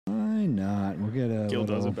not. We'll get a Gil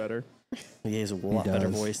does it better. He has a lot better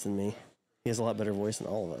voice than me. He has a lot better voice than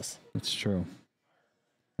all of us. That's true.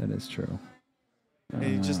 That is true.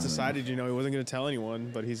 He just decided, he wasn't going to tell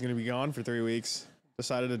anyone, but he's going to be gone for 3 weeks.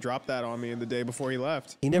 Decided to drop that on me the day before he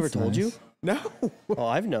left. He never told you? No. Oh,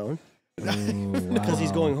 I've known. Ooh, Because he's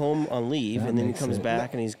wow. going home on leave, That and then he makes comes it-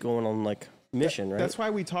 back, and he's going on, like, mission, right? That's why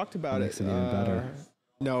we talked about Makes it. it even better.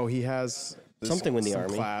 No, he has Something with the some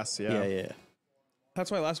Army. class. Yeah. Yeah. That's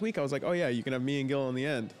why last week I was like, oh, yeah, you can have me and Gil in the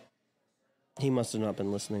end. He must have not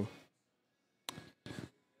been listening.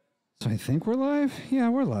 So I think we're live? Yeah,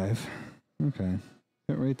 we're live. Okay.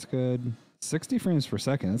 Bit rate's good. 60 frames per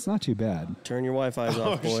second. That's not too bad. Turn your Wi-Fi's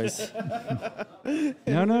off, boys.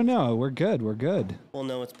 No. We're good. We're good. Well,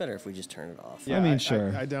 no, it's better if we just turn it off. Yeah, mean,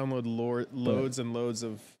 sure. I download loads and loads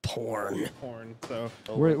of Porn. So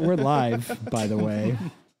We're live, by the way.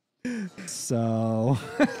 So,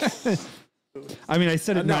 I mean, I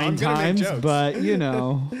said it No, 9 I'm gonna make times, jokes. but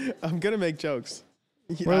I'm gonna make jokes.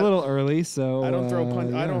 we're a little early, so I don't throw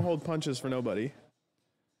punch. I yeah. don't hold punches for nobody.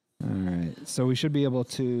 All right, so we should be able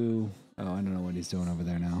to. Oh, I don't know what he's doing over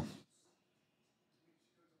there now.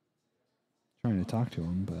 Trying to talk to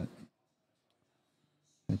him, but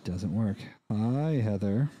it doesn't work. Hi,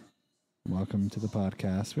 Heather. Welcome to the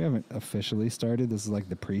podcast. We haven't officially started. This is like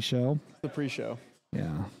the pre-show. The pre-show.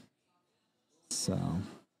 Yeah. So,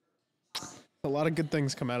 A lot of good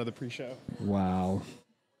things come out of the pre-show. wow.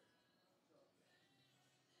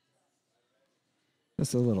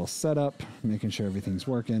 Just a little setup, making sure everything's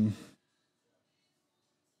working.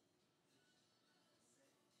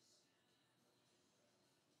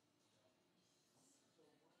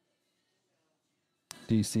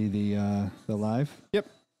 Do you see the live? Yep.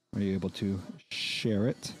 Are you able to share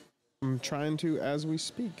it? I'm trying to as we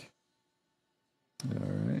speak. All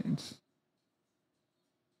right.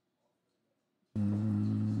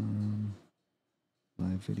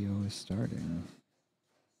 Live video is starting.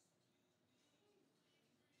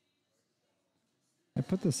 I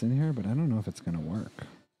put this in here, but I don't know if it's going to work.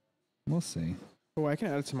 We'll see. Oh, I can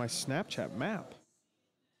add it to my Snapchat map.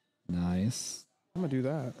 Nice. I'm gonna do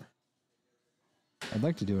that. I'd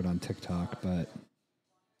like to do it on TikTok, but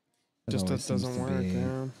Just always that seems doesn't to work.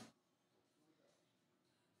 be-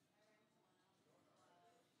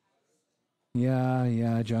 Yeah.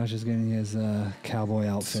 Yeah. Josh is getting his cowboy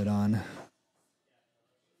outfit on.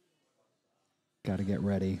 Got to get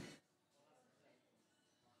ready.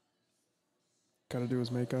 Got to do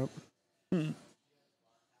his makeup.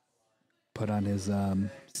 Put on his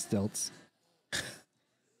stilts.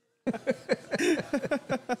 I'm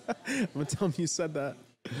gonna tell him you said that.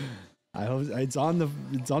 I hope it's on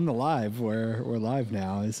the live. We're live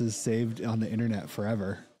now. This is saved on the internet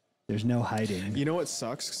forever. There's no hiding. You know what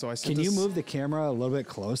sucks? So I sent Can you this, move the camera a little bit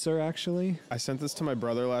closer, actually? I sent this to my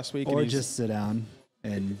brother last week. Or and he's- just sit down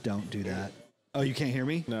and don't do that. Oh, you can't hear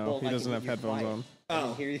me? no, Well, he I doesn't can- have you're headphones quiet. on.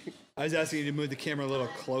 Oh, Hear you. I was asking you to move the camera a little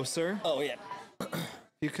closer. Oh, yeah.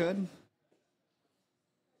 You could?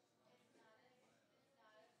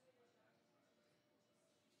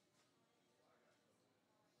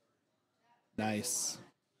 Nice.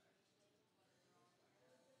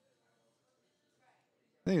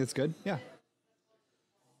 I think that's good. Yeah.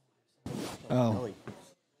 Oh.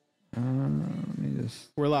 Let me just.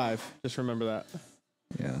 We're live. Just remember that.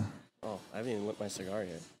 Yeah. Oh, I haven't even lit my cigar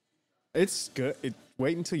yet. It's good.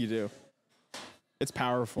 Wait until you do. It's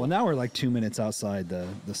powerful. Well, now we're like 2 minutes outside the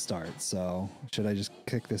start. So should I just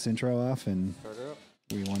kick this intro off and Start it up.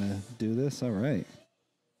 we want to do this? All right.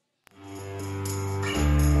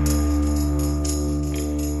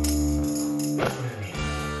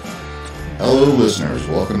 Hello, listeners.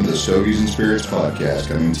 Welcome to the Stogies and Spirits podcast,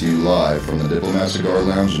 coming to you live from the Diplomat Cigar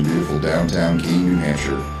Lounge in beautiful downtown Keene, New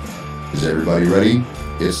Hampshire. Is everybody ready?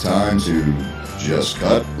 It's time to just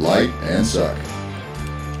cut, light, and suck.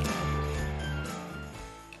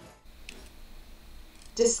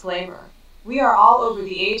 Disclaimer. We are all over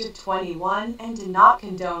the age of 21 and do not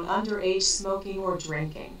condone underage smoking or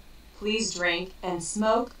drinking. Please drink and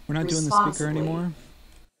smoke We're not doing the speaker responsibly. anymore.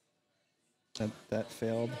 That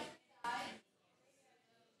failed.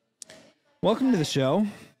 Welcome to the show.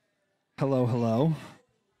 Hello. Hello.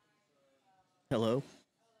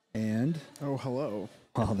 And Oh, hello.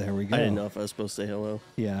 well, there we go. I didn't know if I was supposed to say hello.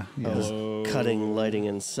 Yeah. Hello. Cutting, lighting,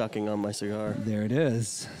 and sucking on my cigar. There it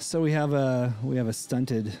is. So we have a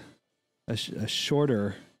stunted, a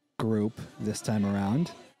shorter group this time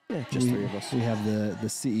around. Yeah, just three of us. We have the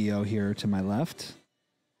CEO here to my left.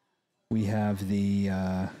 We have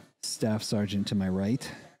the staff sergeant to my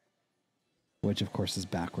right. which of course is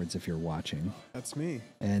backwards if you're watching. That's me.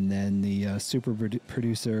 And then the super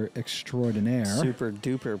producer extraordinaire. Super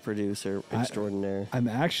duper producer extraordinaire. I'm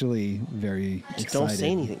actually very excited. Don't say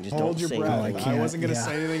anything. Just Hold don't your say breath. anything. I wasn't going to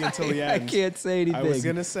say anything until the end. I can't say anything. I was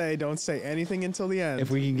going to say, don't say anything until the end.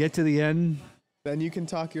 If we can get to the end, then you can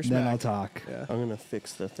talk your smack. then I'll talk. Yeah. I'm gonna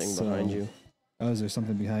fix the thing behind you. Oh, is there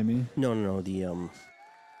something behind me? No. The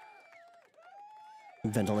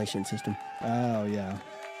ventilation system. Oh, yeah.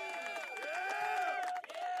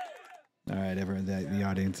 All right, everyone. The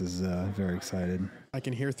audience is very excited. I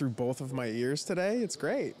can hear through both of my ears today. It's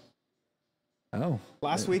great. Oh.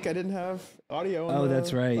 Last week I didn't have audio on Oh, the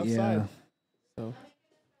that's right. left Yeah. side. So.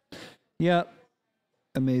 Yep.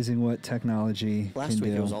 Amazing what technology Last can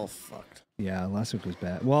week do. it was all fucked. Yeah, last week was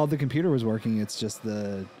bad. Well, the computer was working. It's just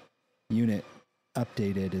the unit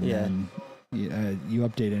updated, and then you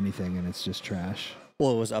update anything, and it's just trash.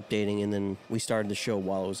 Well, it was updating, and then we started the show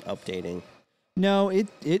while it was updating. No, it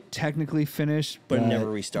technically finished, But it never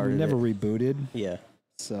restarted. Never rebooted. Yeah.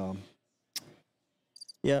 So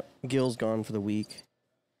Yep. Gil's gone for the week.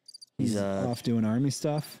 he's off doing army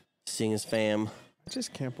stuff. Seeing his fam. I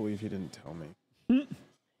just can't believe he didn't tell me.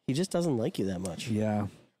 He just doesn't like you that much. Yeah,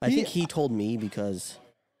 I think he told me because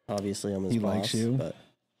obviously I'm his boss. He likes you. But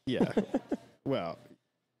Yeah. Well,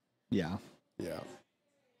 yeah. yeah.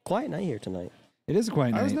 quiet night here tonight. It is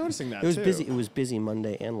quite I was nice. noticing that It was too. busy. It was busy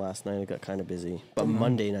Monday and last night. It got kind of busy. But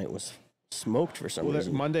Monday night was smoked for some Well,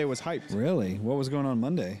 reason. Monday was hyped. Really? What was going on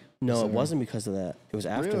Monday? No, So- it wasn't because of that. It was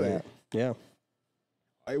after Really? that. Yeah.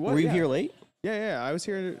 Were Were you here late? Yeah. I was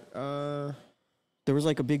here. There was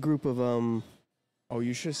like a big group of Oh,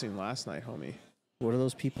 you should have seen last night, homie. what are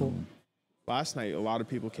those people? Last night, a lot of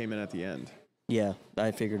people came in at the end. Yeah,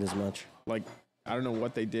 I figured as much. Like, I don't know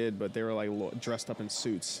what they did, but they were like dressed up in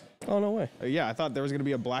suits. Oh no way. Yeah, I thought there was gonna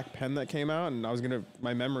be a black pen that came out, and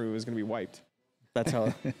my memory was gonna be wiped. That's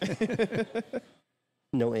how.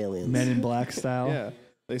 No aliens. Men in Black style. Yeah,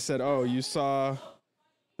 they said, "Oh, you saw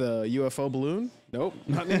the UFO balloon? Nope,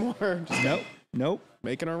 not anymore. Just Nope.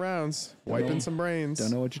 making our rounds, wiping some brains."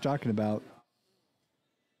 Don't know what you're talking about.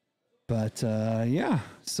 But yeah,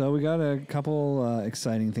 so we got a couple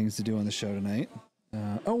exciting things to do on the show tonight.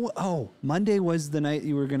 Monday was the night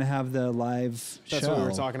you were going to have the live show. That's what we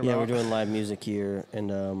were talking about. Yeah, we're doing live music here,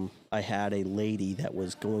 and I had a lady that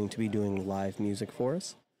was going to be doing live music for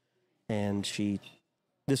us, and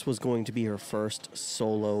this was going to be her first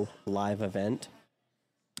solo live event.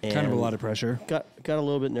 And Kind of a lot of pressure. Got a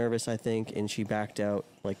little bit nervous, I think, and she backed out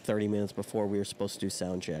like 30 minutes before we were supposed to do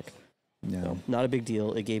sound check. Yeah. So, not a big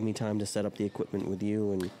deal. It gave me time to set up the equipment with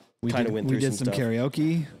you, and We kind of went through did some stuff.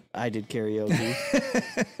 karaoke. I did karaoke.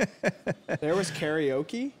 There was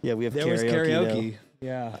karaoke. Yeah, we have There karaoke. was karaoke. Now.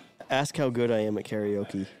 Yeah. Ask how good I am at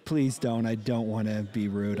karaoke. Please don't. I don't want to be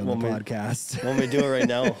rude on Want the me- podcast. Want me to do it right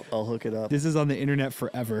now? I'll hook it up. This is on the internet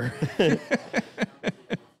forever.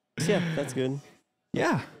 Yeah, that's good.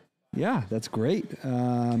 Yeah, that's great.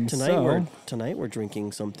 Tonight we're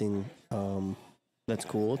drinking something that's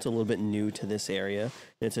cool. It's a little bit new to this area.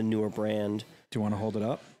 It's a newer brand. Do you want to hold it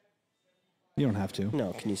up? You don't have to.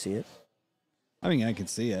 No, can you see it? I mean, I can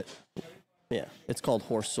see it. Yeah, it's called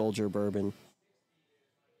Horse Soldier Bourbon.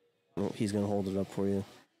 Oh, he's gonna hold it up for you.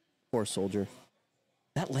 Horse Soldier.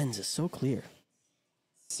 That lens is so clear.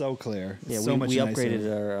 So clear. Yeah, so much we nicer. upgraded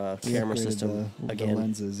our We camera upgraded system the again.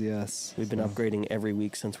 lenses, yes. We've been So, upgrading every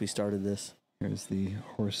week since we started this. Here's the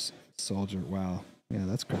Horse Soldier. Wow. Yeah,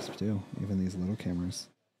 that's crisp too. Even these little cameras.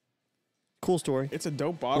 Cool story. It's a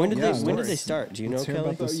dope bottle. When did Yeah, they let's- start? Do you know, let's hear Kelly?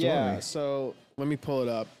 about the Yeah. story. So let me pull it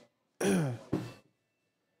up.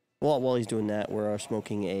 Well, while he's doing that, we're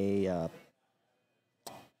smoking a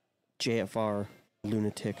JFR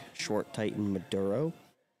Lunatic Short Titan Maduro.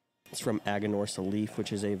 It's from Aganorsa Leaf,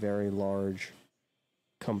 which is a very large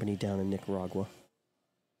company down in Nicaragua.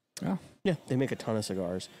 Oh. Yeah, they make a ton of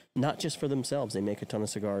cigars. Not just for themselves, they make a ton of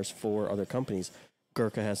cigars for other companies.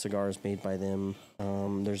 Gurkha has cigars made by them.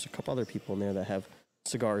 There's a couple other people in there that have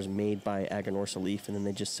cigars made by Aganorsa Leaf, and then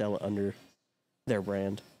they just sell it under their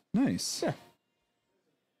brand. Nice. Yeah.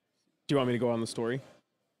 Do you want me to go on the story?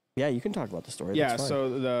 Yeah, you can talk about the story. Yeah. That's fine.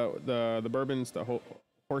 So the bourbon's the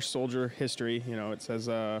Horse Soldier history. You know, it says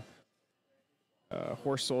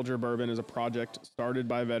Horse Soldier Bourbon is a project started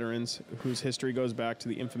by veterans whose history goes back to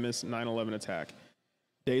the infamous 9/11 attack.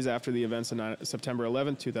 Days after the events of September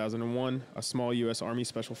 11, 2001, a small U.S. Army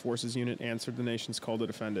Special Forces unit answered the nation's call to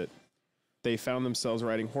defend it. They found themselves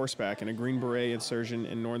riding horseback in a Green Beret insurgent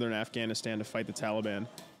in northern Afghanistan to fight the Taliban.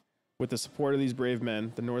 With the support of these brave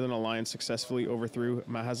men, the Northern Alliance successfully overthrew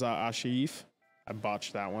Mazar-e-Sharif. I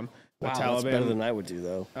botched that one. Wow, that's better than I would do,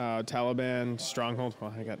 though. Taliban stronghold.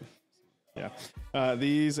 Well, I got Yeah.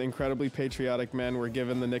 These incredibly patriotic men were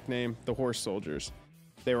given the nickname the Horse Soldiers.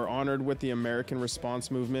 They were honored with the American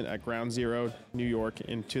Response Movement at Ground Zero, New York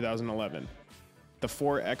in 2011. The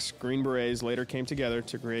 4 ex-Green Berets later came together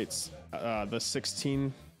to create the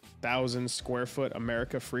 16,000 square foot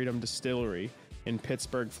America Freedom Distillery in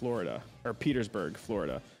Petersburg, Florida,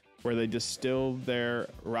 where they distilled their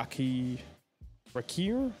Rakier,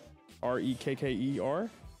 R-E-K-K-E-R,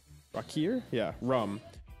 Rakier? Yeah, rum.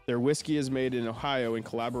 Their whiskey is made in Ohio in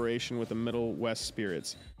collaboration with the Middle West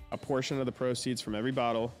Spirits. A portion of the proceeds from every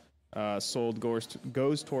bottle sold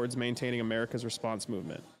goes towards maintaining America's response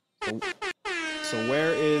movement. So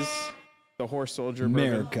where is the Horse Soldier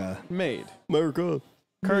America bourbon made? America.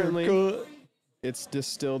 Currently, it's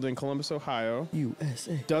distilled in Columbus, Ohio.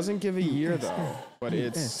 USA. Doesn't give a year though, but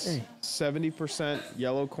USA. it's 70%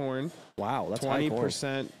 yellow corn, Wow, that's high corn.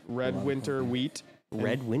 20% red winter wheat,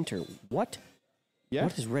 Red winter. What? yeah,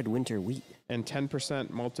 What is red winter wheat? and 10%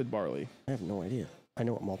 malted barley. I have no idea. I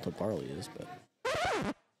know what malted barley is, but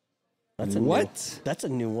that's What? That's a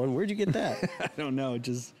new one. Where'd you get that? I don't know. It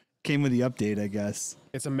just came with the update, I guess.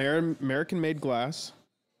 It's American-made glass.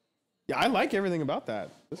 Yeah, I like everything about that.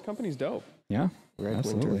 This company's dope. Yeah, Red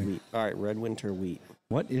absolutely. winter wheat. All right, red winter wheat.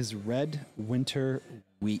 What is red winter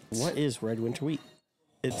wheat? What is red winter wheat?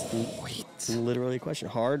 It's literally a question.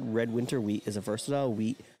 Hard red winter wheat is a versatile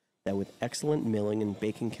wheat that with excellent milling and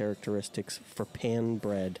baking characteristics for pan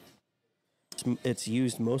bread. It's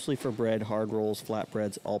used mostly for bread, hard rolls,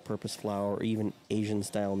 flatbreads, all-purpose flour, or even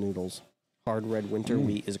Asian-style noodles. Hard red winter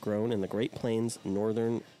wheat is grown in the Great Plains,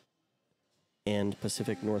 Northern, and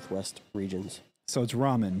Pacific Northwest regions. So it's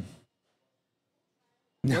ramen.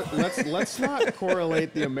 Let's not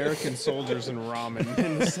correlate the American soldiers and ramen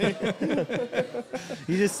in the same.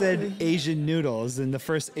 You just said Asian noodles, and the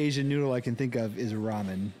first Asian noodle I can think of is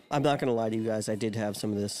ramen. I'm not going to lie to you guys. I did have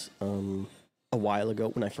some of this a while ago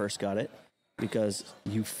when I first got it because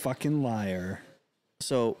You fucking liar.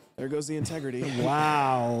 so There goes the integrity.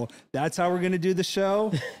 Wow. That's how we're going to do the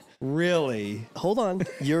show? Really? hold on.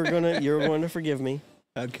 You're going to forgive me.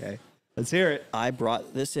 Okay. Let's hear it. I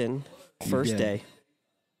brought this in first did. day,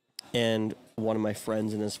 and one of my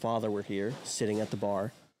friends and his father were here sitting at the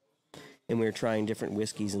bar, and we were trying different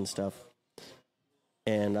whiskeys and stuff.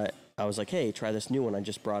 And I was like, "Hey, try this new one. I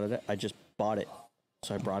just bought it."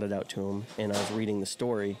 So I brought it out to him, and I was reading the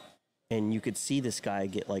story, and you could see this guy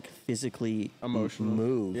get like physically Emotional.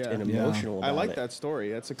 moved Yeah. and Yeah. emotional about I like it. that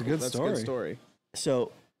story. That's a good that's story. A good story.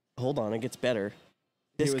 So hold on, it gets better.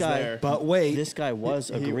 He This was guy, there. But wait, this guy was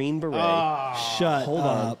a He- Green Beret. shut Hold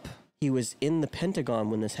on. up. He was in the Pentagon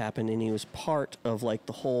when this happened, and he was part of like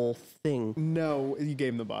the whole thing. No, you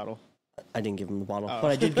gave him the bottle. I didn't give him the bottle, but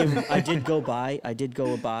I did give him. I did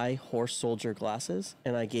go buy horse soldier glasses,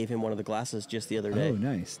 and I gave him one of the glasses just the other day. Oh,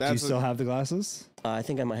 nice. Do you That's still have the glasses? I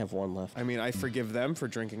think I might have one left. I mean, I forgive them for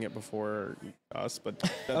drinking it before us, but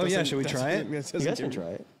that Oh, yeah, doesn't- should we that try doesn't- it? that You doesn't guys can give- try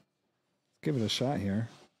it. Give it a shot here.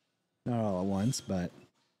 Not all at once, but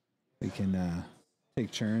we can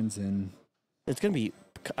take turns and It's gonna be.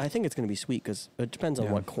 I think it's gonna be sweet because it depends on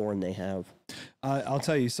Yeah. what corn they have. I'll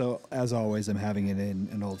tell you. So as always, I'm having it in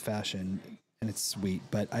an old fashioned, and it's sweet.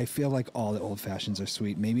 But I feel like all the old fashions are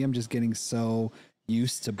sweet. Maybe I'm just getting so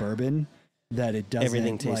used to bourbon that it doesn't.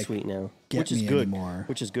 Everything tastes like, sweet now, get which is me good. anymore.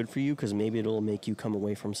 Which is good for you because maybe it'll make you come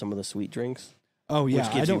away from some of the sweet drinks. Oh yeah,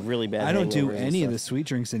 which gives I you don't really bad I don't do hangovers and any of stuff. the sweet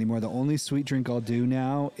drinks anymore. The only sweet drink I'll do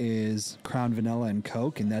now is Crown Vanilla and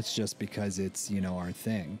Coke, and that's just because it's our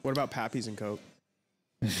thing. What about Pappy's and Coke?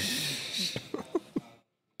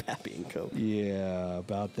 Pappy and Coke. Yeah,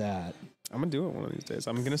 about that. I'm gonna do it one of these days.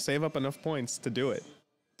 I'm gonna save up enough points to do it.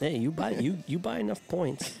 Hey, you buy enough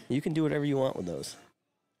points, you can do whatever you want with those.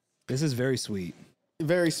 This is very sweet.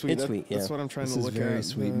 Very sweet. It's That- sweet, That's yeah. what I'm trying This to is look very at.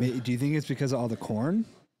 sweet. Do you think it's because of all the corn?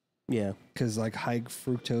 Yeah. Because like high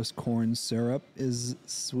fructose corn syrup is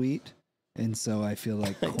sweet, and so I feel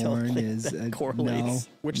like I don't corn think is that no. correlates.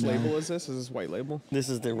 Which no. label is this? Is this white label? This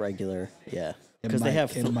is the regular, yeah. It Because they might-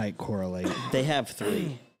 have it might correlate. they have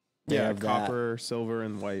three. They Yeah, have that. copper, silver,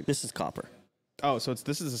 and white. This is copper. Oh, so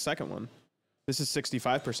this is the second one. This is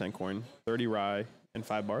 65% corn, 30 rye, and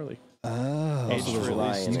 5 barley. Oh, Aged there's for at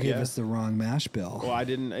rye least- in you it. gave yeah. us the wrong mash bill. Well, I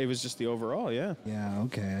didn't. It was just the overall. Yeah. Yeah,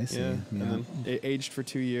 okay, I see. Yeah. Yeah. And then it aged for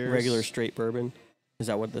 2 years. Regular straight bourbon. Is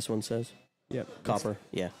that what this one says? Yep. Copper.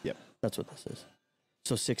 Yeah. Yep. That's what this is.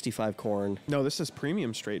 So 65 corn. No, this is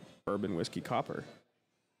premium straight bourbon whiskey copper.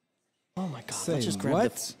 Oh my god. Say Let's just grab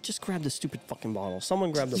what? just grab the stupid fucking bottle.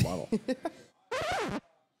 Someone grab the bottle.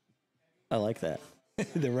 I like that.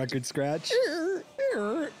 The record scratch.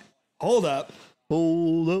 Hold up.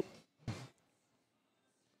 Hold up.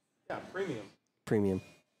 Yeah, premium. Premium.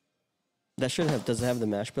 Does it have the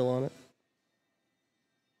mash bill on it?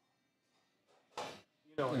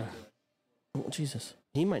 Oh, Jesus.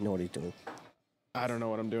 He might know what he's doing. I don't know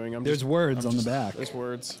what I'm doing. There's words on the back. There's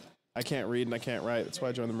words. I can't read and I can't write. That's why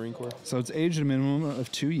I joined the Marine Corps. So it's aged a minimum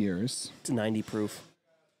of 2 years. It's 90 proof.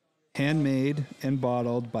 Handmade and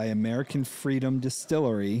bottled by American Freedom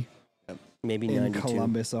Distillery Maybe in 92.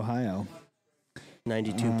 Columbus, Ohio.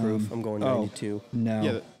 92 proof. I'm going 92.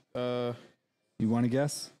 No. Yeah. You want to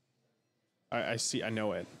guess? I see. I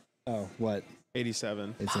know it. Oh, what?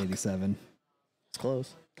 87. It's 87. It's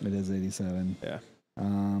close. It is 87. Yeah.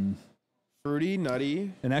 Um, Fruity,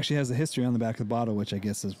 nutty. It actually has a history on the back of the bottle, which I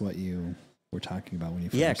guess is what you were talking about when you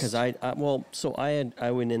first. Yeah, because I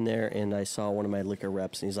went in there and I saw one of my liquor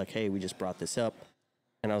reps and he's like, hey, we just brought this up.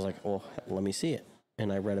 And I was like, well, let me see it.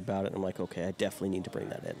 And I read about it and I'm like, okay, I definitely need to bring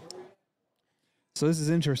that in. So this is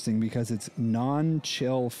interesting because it's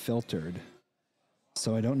non-chill filtered.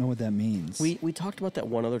 So I don't know what that means. We talked about that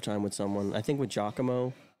one other time with someone, I think with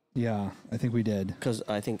Giacomo. Yeah, I think we did. Because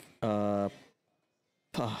I think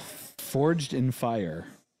Forged in Fire.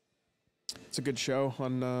 It's a good show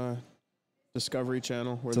on Discovery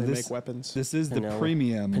Channel where So they this- make weapons. This is the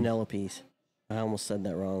premium. Penelopes. I almost said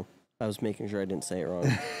that wrong. I was making sure I didn't say it wrong.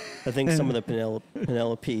 I think some of the Penelopes.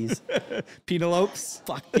 Penelopes.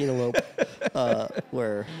 Fuck Penelope.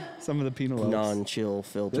 Were Some of the Penelopes. non-chill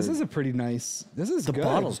filtered. This is a pretty nice. This is the good.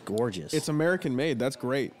 bottle's gorgeous. It's American made. That's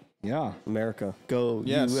great. Yeah. America. Go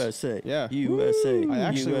Yes. USA. Yeah. USA. I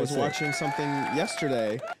actually was USA. watching something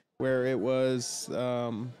yesterday where it was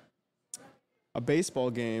a baseball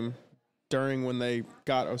game during when they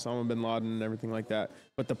got Osama bin Laden and everything like that.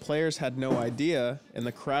 But the players had no idea, and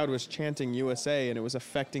the crowd was chanting USA, and it was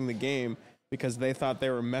affecting the game because they thought they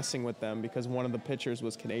were messing with them because one of the pitchers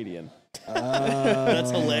was Canadian.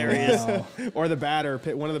 That's hilarious. Or one of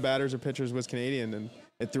the batters or pitchers was Canadian, and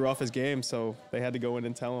it threw off his game, so they had to go in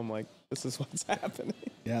and tell him, like, this is what's happening.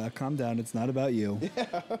 Yeah, calm down. It's not about you.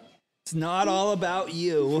 Yeah. It's not all about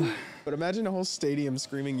you. But imagine a whole stadium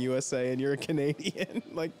screaming USA and you're a Canadian.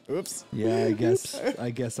 Like, oops. Yeah, I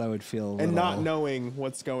guess I would feel a little... And not knowing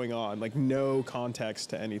what's going on. Like, no context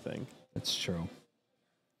to anything. That's true.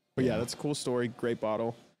 But yeah, that's a cool story. Great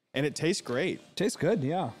bottle. And it tastes great. Tastes good,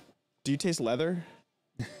 yeah. Do you taste leather?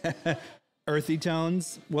 Earthy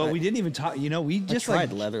tones. Well, we didn't even talk. We just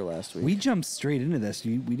tried leather last week. We jumped straight into this.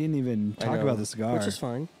 We didn't even talk about the cigar, which is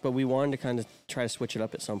fine. But we wanted to kind of try to switch it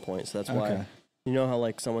up at some point, so that's why. You know how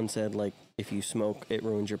like someone said like if you smoke, it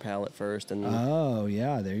ruins your palate first, and oh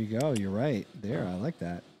yeah, there you go. You're right. There, I like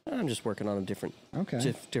that. I'm just working on a different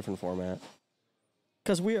format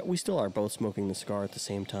because we still are both smoking the cigar at the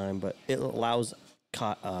same time, but it allows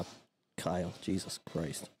Kyle, Jesus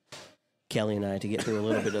Christ, Kelly and I to get through a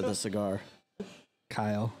little bit of the cigar.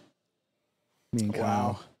 Kyle. Me and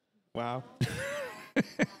Kyle. Wow.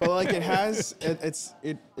 But like it has,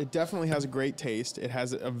 it definitely has a great taste. It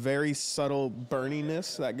has a very subtle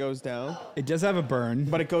burniness that goes down. It does have a burn,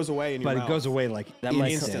 but it goes away in your mouth. But it goes away like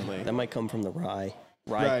instantly. That might come from the rye.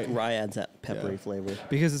 Right. Rye adds that peppery flavor.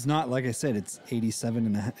 Because it's not, like I said, it's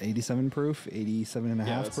 87 proof, 87 and a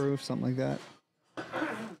half proof, something like that.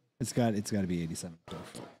 It's got to be 87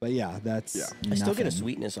 proof. But yeah, that's I still get a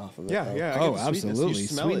sweetness off of it. Yeah, though. yeah. Oh, absolutely.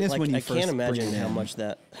 Sweetness Like, when you I first can't imagine bring it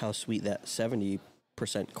in. how sweet that 70%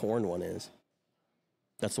 corn one is.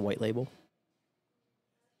 That's the white label.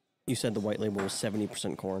 You said the white label was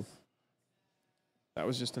 70% corn. That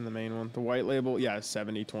was just in the main one. The white label,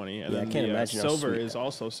 70-20. And Yeah, I then can't the imagine how silver sweet is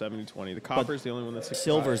also 70-20. The copper is the only one that's 65.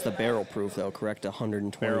 Silver's the barrel proof though, correct?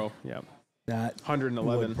 120. Barrel, yeah. That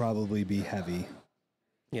 111 would probably be heavy.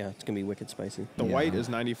 Yeah, it's gonna be wicked spicy. The white is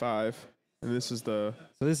 95, and this is the.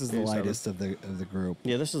 So this is the 87. lightest of the group.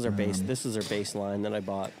 Yeah, this is our base. This is our baseline that I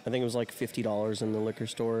bought. I think it was like $50 in the liquor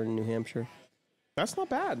store in New Hampshire. That's not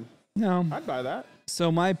bad. No. I'd buy that. So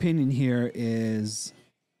my opinion here is,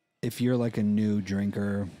 if you're like a new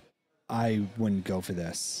drinker, I wouldn't go for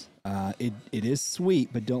this. It is sweet,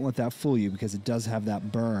 but don't let that fool you because it does have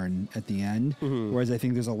that burn at the end. Mm-hmm. Whereas I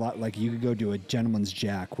think there's a lot, like you could go to a Gentleman's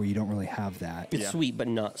Jack where you don't really have that. It's sweet but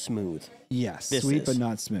not smooth. Yes, This sweet is. but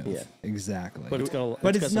not smooth. Yeah. Exactly. But it's got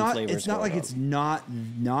it's some not. flavors It's not going like on. it's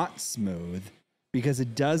not smooth because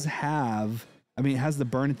it does have. I mean, it has the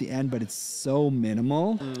burn at the end, but it's so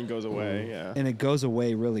minimal. It goes away, yeah. And it goes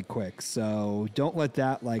away really quick. So don't let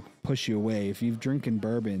that like push you away. If you've drinking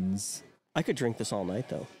bourbons, I could drink this all night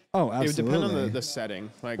though. oh, It would absolutely. depend on the setting.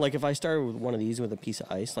 Like if I started with one of these with a piece of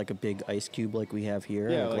ice, like a big ice cube like we have here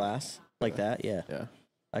in a glass, like that, yeah.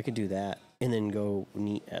 I could do that and then go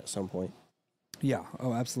neat at some point. Yeah.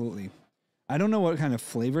 Oh, absolutely. I don't know what kind of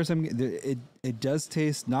flavors I'm getting. It does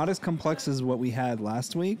taste not as complex as what we had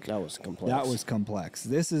last week. That was complex. That was complex.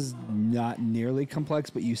 This is not nearly complex,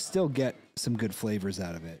 but you still get some good flavors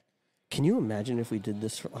out of it. Can you imagine if we did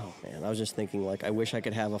this for... Oh, man. I was just thinking, like, I wish I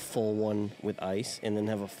could have a full one with ice and then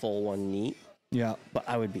have a full one neat. Yeah. But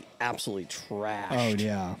I would be absolutely trashed. Oh,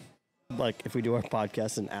 yeah. Like, if we do our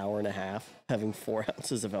podcast an hour and a half, having 4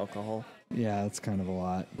 ounces of alcohol. Yeah, that's kind of a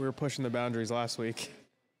lot. We were pushing the boundaries last week.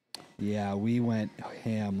 Yeah, we went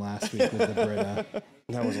ham last week with the Brita.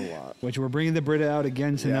 That was a lot. Which we're bringing the Brita out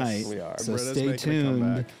again tonight. Yes, we are. So Brita's stay making a tuned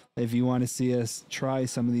comeback. if you want to see us try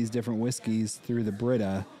some of these different whiskeys through the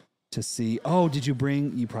Brita to see. Oh, did you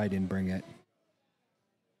bring? You probably didn't bring it.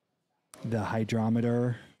 The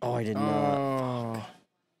hydrometer. Oh, I did not. Oh.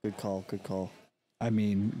 Good call. Good call. I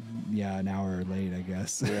mean, yeah, an hour late, I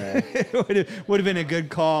guess. Yeah. It would have been a good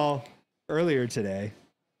call earlier today.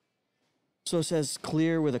 So it says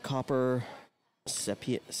clear with a copper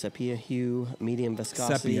sepia hue, medium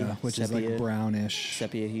viscosity. Sepia, which is like brownish.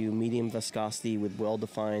 Sepia hue, medium viscosity with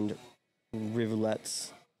well-defined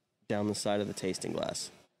rivulets down the side of the tasting glass.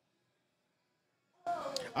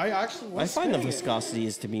 I find the viscosity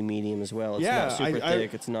is to be medium as well. It's Yeah, not super I-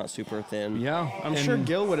 thick. It's not super thin. Yeah, I'm sure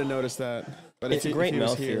Gil would have noticed that. But It's a great if he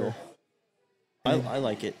was mouthfeel. here- I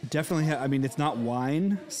like it. definitely. I mean, it's not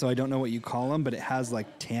wine, so I don't know what you call them, but it has like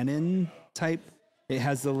tannin type. It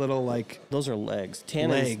has the little like. Those are legs. Tannins,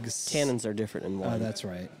 Legs. Tannins are different in wine. Oh, that's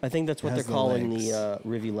right. I think that's what It they're has the calling legs. the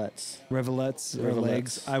rivulets. Rivulets or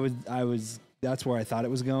legs. Rivulets. I was. That's where I thought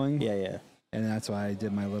it was going. Yeah, yeah. And that's why I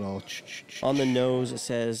did my little. On the nose, it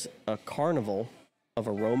says a carnival of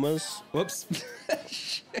aromas. Whoops.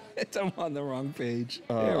 Shit, I'm on the wrong page.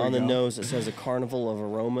 There we On the go. nose, it says a carnival of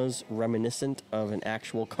aromas reminiscent of an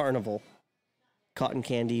actual carnival. Cotton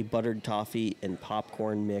candy, buttered toffee, and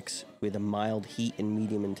popcorn mix with a mild heat and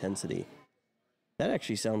medium intensity. That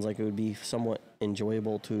actually sounds like it would be somewhat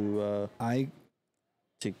enjoyable to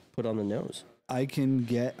put on the nose. I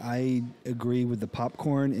agree with the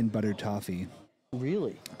popcorn and buttered toffee.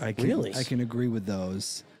 Really? I can agree with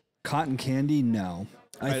those. Cotton candy, no.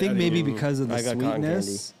 I I think maybe didn't- because of the I got cotton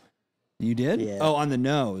sweetness. You did? Yeah. Oh, on the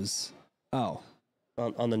nose. Oh.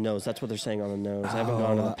 On the nose. That's what they're saying on the nose. I haven't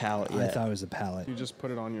gone to the palate I yet. thought it was a palate. You just put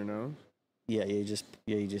it on your nose. Yeah, you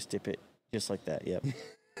just dip it just like that. Yep.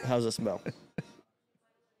 How's it smell?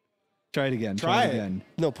 Try it again. Try it. again.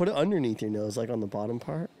 No, put it underneath your nose, like on the bottom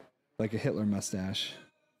part. Like a Hitler mustache.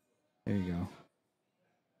 There you go.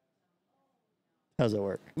 How's it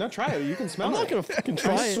work? No, try it. You can smell I'm it. not gonna fucking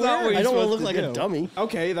try it. swear what I you're don't want to supposed look to like a do. dummy.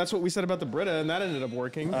 Okay, that's what we said about the Brita, and that ended up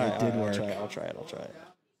working. All right, did all work. right, I'll try it.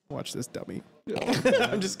 Watch this dummy.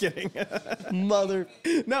 I'm just kidding. Mother.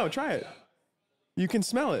 No, try it. You can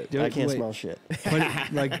smell it. Do I it- can't wait. smell shit. Put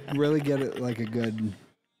it, like really get it like a good.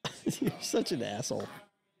 You're such an asshole.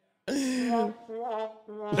 Yeah, what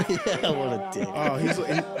a dick.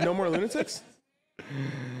 Oh, no more lunatics?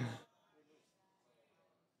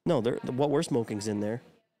 No, what we're smoking's in there.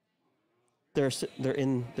 They're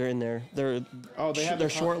in there. They're Oh, they have the they're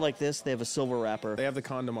short like this. They have a silver wrapper. They have the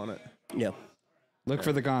condom on it. Yeah. Look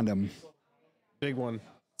for the condom. Big one.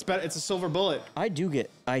 It's a silver bullet. I do get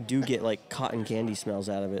like cotton candy smells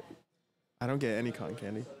out of it. I don't get any cotton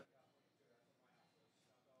candy.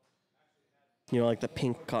 You know, like the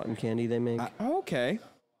pink cotton candy they make. Oh, okay.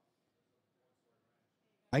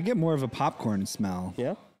 I get more of a popcorn smell.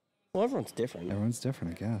 Yeah. Well, everyone's different. Everyone's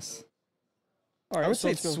different, I guess. All right, I would so say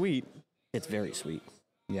let's it's go- sweet. It's very sweet.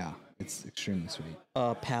 Yeah, it's extremely sweet.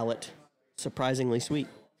 Palate, surprisingly sweet.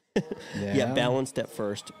 Yeah, balanced at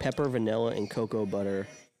first. Pepper, vanilla, and cocoa butter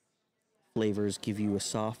flavors give you a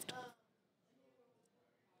soft.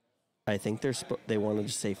 I think they wanted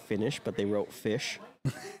to say finish, but they wrote fish.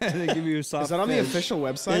 They give you a soft. Is that on the official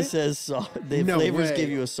It website? says the No flavors way. give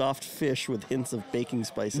you a soft fish with hints of baking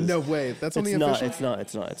spices. No way. That's on the official. It's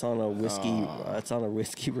not. It's on a whiskey. It's on a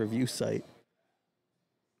whiskey review site.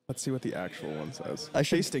 Let's see what the actual one says. I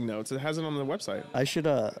should- Tasting notes. It has it on the website. I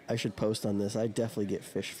should post on this. I definitely get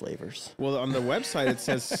fish flavors. Well, on the website it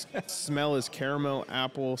says smell is caramel,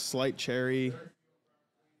 apple, slight cherry,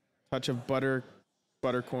 touch of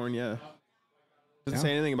buttercorn. Yeah. Doesn't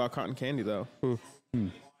say anything about cotton candy though.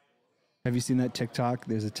 Have you seen that TikTok?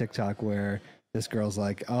 There's a TikTok where this girl's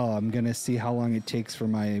like, "Oh, I'm gonna see how long it takes for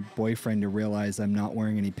my boyfriend to realize I'm not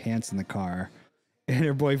wearing any pants in the car." And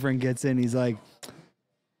her boyfriend gets in. He's like,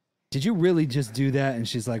 "Did you really just do that?" And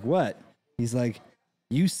she's like, "What?" He's like,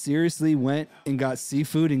 "You seriously went and got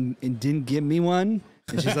seafood and didn't give me one?"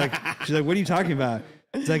 And she's like, "What are you talking about?"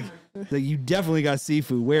 It's like you definitely got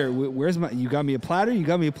seafood. Where's my? You got me a platter? You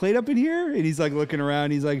got me a plate up in here? And he's like looking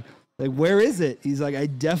around. He's like, Like, where is it? He's like, I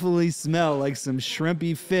definitely smell like some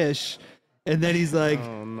shrimpy fish. And then he's like,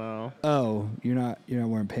 Oh no. oh, you're not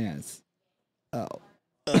wearing pants. Oh,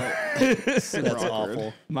 That's awkward.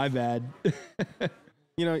 awful. my bad.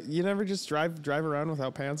 You know, you never just drive around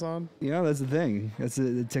without pants on. That's the thing. That's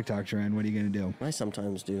the TikTok trend. What are you gonna do? I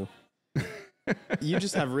sometimes do. You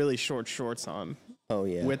just have really short shorts on Oh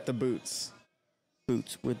yeah. with the boots.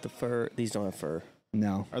 Boots with the fur. These don't have fur.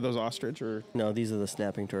 No. Are those ostrich or No, these are the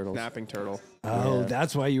snapping turtles. snapping turtle? Oh, Yeah.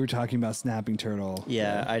 that's why you were talking about snapping turtle.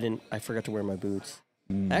 Yeah, I forgot to wear my boots.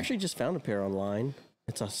 I actually just found a pair online.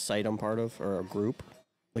 It's a site I'm part of, or a group.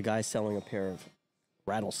 The guy's selling a pair of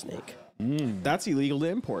rattlesnake. That's illegal to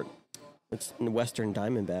import. It's in Western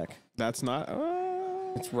Diamondback. That's not.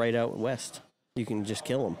 It's right out west. You can just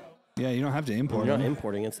kill them. Yeah, you don't have to import You're not them.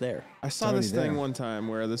 importing. It's there. I saw already this thing there. one time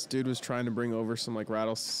where this dude was trying to bring over some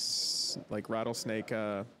rattlesnake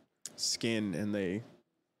skin, and they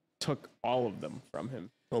took all of them from him.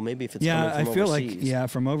 Well, maybe if it's Yeah, coming I from feel overseas. like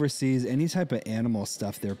from overseas, any type of animal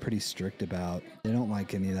stuff, they're pretty strict about. They don't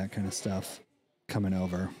like any of that kind of stuff coming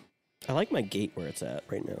over. I like my gate where it's at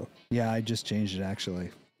right now. Yeah, I just changed it actually.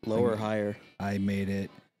 Lower, higher, I made it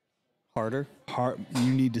harder, hard.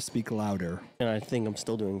 You need to speak louder. and I think I'm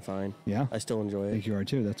still doing fine. Yeah, I still enjoy I it. think you are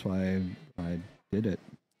too. That's why I did it.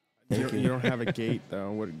 You don't have a gate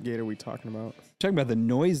though. What gate are we talking about? Talking about the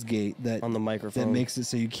noise gate that On the that microphone. makes it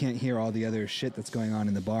so you can't hear all the other shit that's going on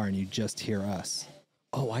in the bar and you just hear us.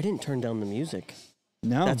 Oh, I didn't turn down the music.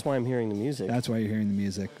 No, That's why I'm hearing the music. that's why you're hearing the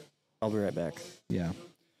music. I'll be right back Yeah,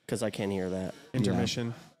 because I can't hear that.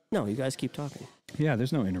 Intermission. No, you guys keep talking. yeah.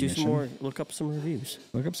 There's no Do intermission. some more. Look up some reviews.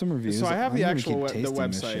 Look up some reviews. So I have I'm the gonna actual keep the tasting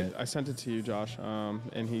this website. shit. I sent it to you, Josh,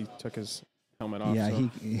 and he took his helmet off. Yeah, so.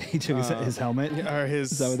 he took his helmet. Or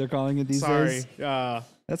his. Is that what they're calling it these Sorry. days?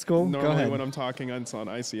 That's cool. Go Normally ahead. when I'm talking, it's on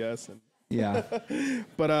ICS. Yeah.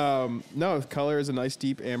 But no, color is a nice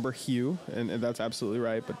deep amber hue, and that's absolutely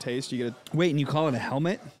right. But taste, you get a Wait, and you call it a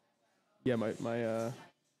helmet? my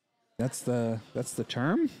That's the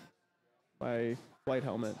term? my flight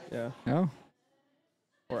helmet, yeah, Oh,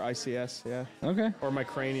 or ICS, yeah, okay. or my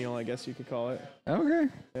cranial, I guess you could call it, Okay.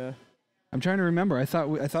 yeah. I'm trying to remember. I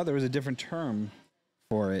thought there was a different term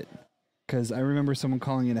for it because I remember someone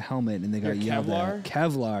calling it a helmet and they got Your yelled at. Kevlar?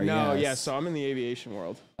 Kevlar. No, yes. yeah. So I'm in the aviation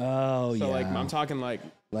world. Oh, So yeah. like I'm talking like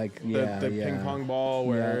like the, yeah, the yeah. ping pong ball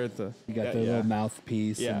where Yeah. the You got yeah, the yeah. little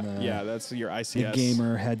mouthpiece. Yeah, and the, yeah, that's your the ICS.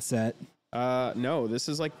 gamer headset. No, this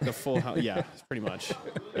is like the full yeah, pretty much.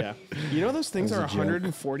 Yeah. You know those things That are was a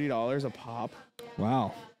joke. $140 a pop?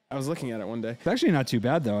 Wow. I was looking at it one day. It's actually not too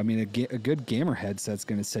bad though. I mean, a good gamer headset's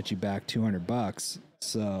going to set you back $200.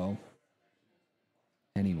 So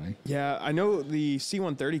anyway, Yeah, I know the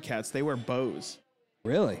C-130 cats, they wear bows.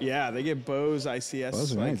 really, Yeah, they get Bose ICS.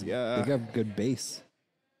 those are like, nice. Yeah, They got good bass.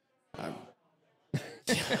 I'm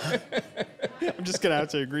just gonna have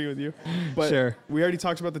to agree with you. But Sure. we already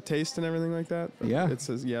talked about the taste and everything like that. Yeah. It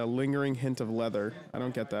says lingering hint of leather. I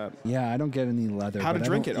don't get that. Yeah, I don't get any leather. How to but I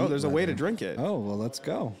drink don't it? Oh, eat there's a way to leather. drink it. Oh, well, let's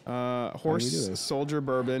go. do we do Horse this? Soldier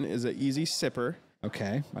Bourbon is an easy sipper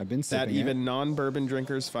Okay, I've been that sipping even non-bourbon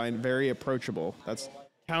drinkers find very approachable. That's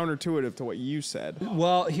counterintuitive to what you said. it.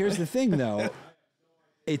 Well, here's the thing, though.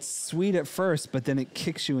 It's sweet at first, but then it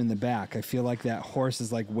kicks you in the back. I feel like that horse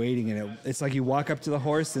is like waiting, and it's like you walk up to the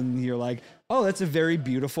horse and you're like, "Oh, that's a very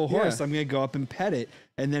beautiful horse. Yeah. I'm gonna go up and pet it."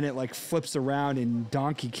 And then it like flips around and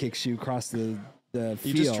donkey kicks you across the You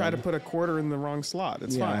field. just try to put a quarter in the wrong slot.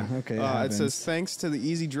 It's Yeah, fine. okay, it It happens. says thanks to the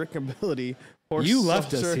easy drinkability. Horse You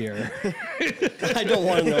left us Soldier- here. I don't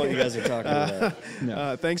want to know what you guys are talking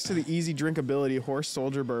about. Thanks to the easy drinkability, Horse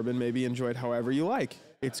Soldier Bourbon may be enjoyed however you like.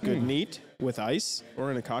 It's good neat with ice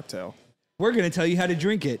or in a cocktail. We're gonna tell you how to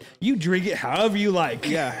drink it. You drink it however you like.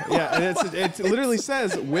 Yeah, yeah. And it literally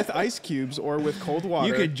says with ice cubes or with cold water.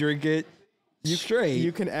 You could drink it straight.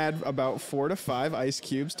 You can add about 4 to 5 ice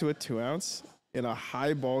cubes to a 2-ounce in a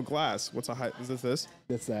highball glass. What's a high? Is this?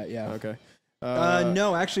 That's that. Yeah. Okay.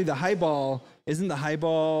 No, actually, the highball isn't the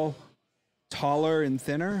highball taller and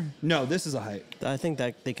thinner. No, this is a high. I think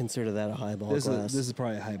that they consider that a highball This glass. is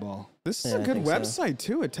probably a highball. This is Yeah, a I good think so. website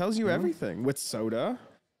too. It tells you everything with soda.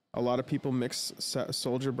 A lot of people mix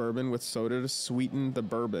Soldier Bourbon with soda to sweeten the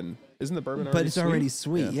bourbon. Isn't the bourbon already But it's sweet? already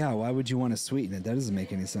sweet. Yeah. Why would you want to sweeten it? That doesn't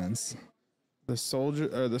make any sense. The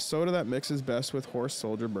soda that mixes best with Horse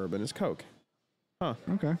Soldier Bourbon is Coke.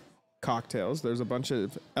 Okay. Cocktails. There's a bunch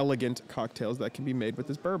of elegant cocktails that can be made with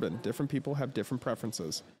this bourbon. Different people have different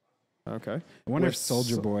preferences. Okay. I wonder With if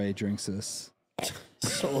Soldier Boy drinks this.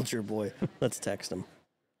 Soldier Boy. Let's text him.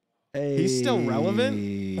 He's still relevant?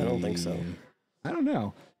 I don't think so. I don't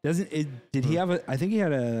know. Doesn't it? Did he have a? I think he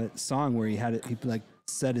had a song where he had it. He like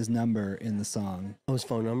said his number in the song. Oh, his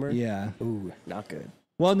phone number? Yeah. Ooh, not good.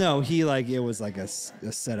 Well, no, it was like a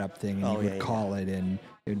setup thing, and he would call it, and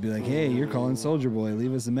it would be like, "Hey, you're calling Soldier Boy.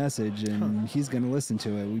 Leave us a message, and he's gonna listen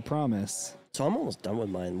to it. We promise." So I'm almost done with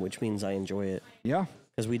mine, which means I enjoy it. Yeah.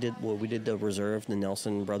 Because we did the reserve, the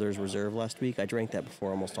Nelson Brothers Reserve last week. I drank that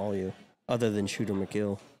before almost all of you, other than Shooter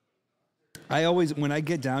McGill. I always, when I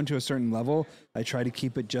get down to a certain level, I try to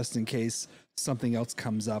keep it just in case something else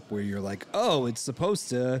comes up where you're like, "Oh, it's supposed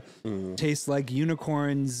to taste like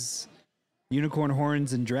unicorn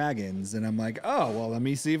horns and dragons," and I'm like, "Oh, well, let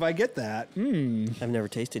me see if I get that." I've never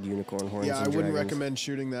tasted unicorn horns. Yeah, I and wouldn't dragons. recommend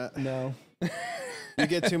shooting that. No. You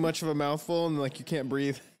get too much of a mouthful and like you can't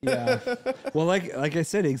breathe. Yeah. Well, like I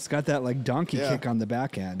said, it's got that like donkey Yeah. kick on the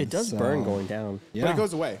back end. It does burn going down. Yeah. But it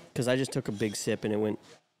goes away. Because I just took a big sip and it went.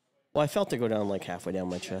 Well, I felt it go down like halfway down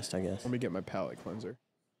my chest, I guess. Let me get my palate cleanser.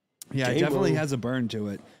 Yeah, it J-Wo. definitely has a burn to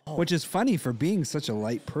it, which is funny for being such a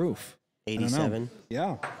light proof. I don't know. 87.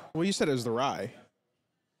 Yeah. Well, you said it was the rye.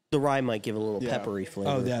 The rye might give a little Yeah. peppery flavor.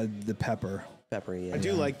 Oh, yeah, the pepper. Peppery, yeah. I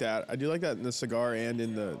do like that. I do like that in the cigar and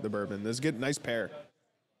in the bourbon. There's a good, nice pair.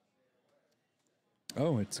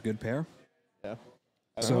 Oh, it's a good pair. Yeah.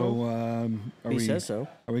 So, He says so.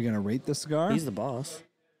 are we gonna rate the cigar? He's the boss.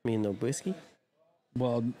 I mean, the whiskey?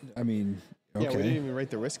 Well, I mean, okay. Yeah, we didn't even rate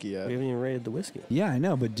the whiskey yet. We haven't even rated the whiskey. Yeah, I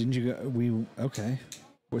know, but didn't you go? Okay.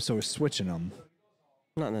 So we're switching them.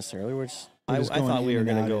 Not necessarily. We're just. We're I just thought going we in were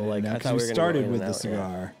and going to out, go in and like. out, I 'cause thought we were going to started go with in the and out,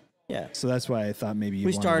 cigar. Yeah. So that's why I thought maybe you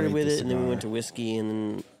We wanted started to rate with the it, and then we cigar. went to whiskey, and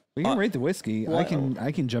then. We can rate the whiskey. well,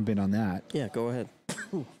 I can jump in on that. Yeah, go ahead.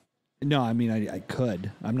 No, I mean I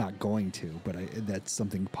could. I'm not going to, but that's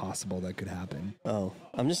something possible that could happen. Oh,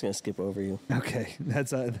 I'm just going to skip over you. Okay, that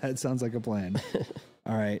sounds like a plan.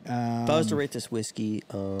 All right. If I was to rate this whiskey,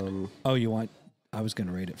 Oh, you want? I was going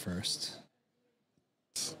to rate it first,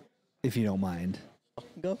 if you don't mind.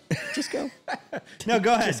 go. Just go. No,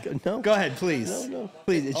 go ahead. Just go. No. Go ahead, please. No.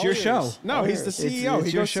 Please. It's All your yours. show. No, All he's the yours. CEO. It's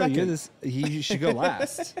He your goes show. second. He should go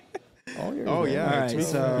last. All yours. Oh, man. yeah. All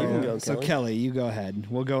it's right. me. You can go, So Kelly. Kelly, you go ahead.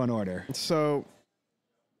 We'll go in order. So,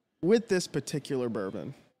 with this particular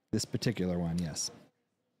bourbon, This particular one, yes.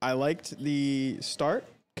 I liked the start.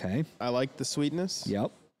 Okay. I liked the sweetness.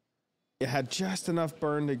 Yep. It had just enough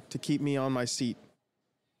burn to keep me on my seat.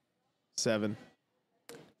 7.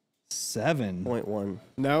 7. 0.1.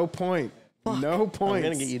 No point. No points. I'm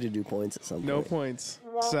going to get you to do points at some point. No points.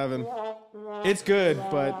 7. It's good,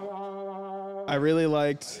 but I really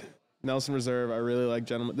liked Nelson Reserve. I really like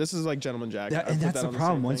Gentleman. This is like Gentleman Jack. And that's the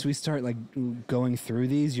problem. Once we start like going through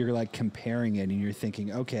these, you're like comparing it, and you're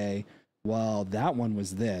thinking, okay, well, that one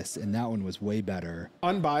was this, and that one was way better,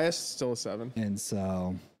 Unbiased, still a 7. and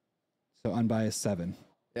so unbiased 7.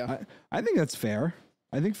 Yeah. I think that's fair.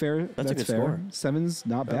 I think fair. That's a good fair. score. 7's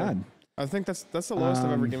not bad. I think that's the lowest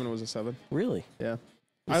I've ever given was a 7. Really? Yeah.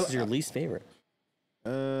 This is your least favorite.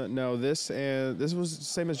 No, this was the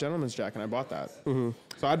same as Gentleman's Jack, and I bought that. Mm-hmm.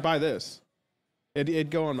 So I'd buy this.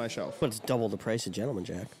 It'd go on my shelf. But it's double the price of Gentleman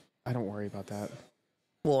Jack. I don't worry about that.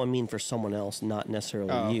 Well, I mean, for someone else, not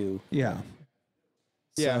necessarily Oh. you. Yeah.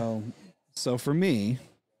 Yeah. So for me,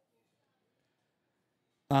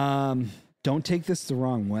 don't take this the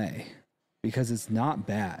wrong way, because it's not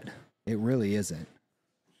bad. It really isn't.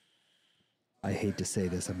 I hate to say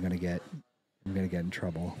this. I'm gonna get in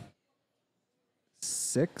trouble.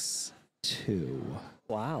 6-2.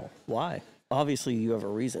 Wow. Why? Obviously, you have a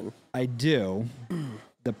reason. I do.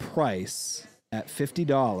 The price at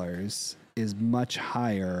 $50 is much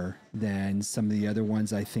higher than some of the other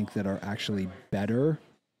ones I think that are actually better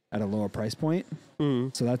at a lower price point.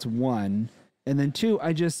 So that's one. And then two,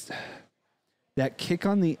 that kick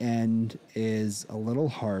on the end is a little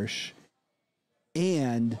harsh.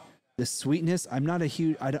 And the sweetness, I'm not a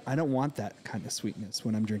huge, I don't want that kind of sweetness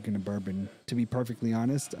when I'm drinking a bourbon, to be perfectly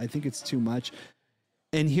honest. I think it's too much.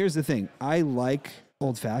 And here's the thing, I like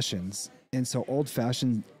old fashions. And so old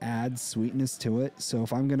fashioned adds sweetness to it. So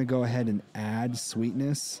if I'm going to go ahead and add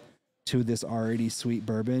sweetness to this already sweet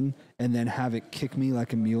bourbon and then have it kick me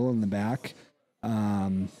like a mule in the back, I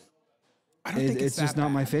don't think it's just not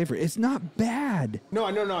my favorite. It's not bad. No.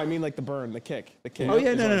 I mean like the burn, the kick. Oh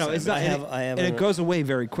yeah, is no. what I'm It's saying. not. I have and a- it goes away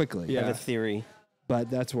very quickly. I have Yeah. a theory. But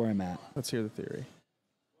that's where I'm at. Let's hear the theory.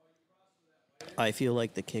 I feel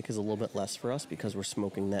like the kick is a little bit less for us because we're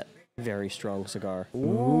smoking that very strong cigar.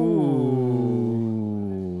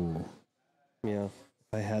 Ooh. Yeah,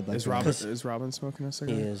 I had like Is Robin smoking a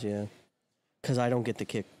cigar? he is, yeah. Because I don't get the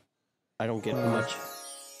kick. I don't get much.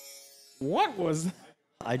 What was that?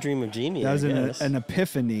 I dream of Genie. that was I an guess.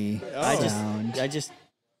 epiphany I sound.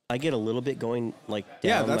 I get a little bit going like down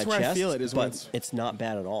Yeah, that's my where chest, I feel it is when but it's not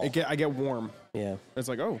bad at all. I get warm. Yeah. It's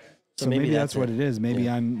like, oh, So maybe that's what it. it is. Maybe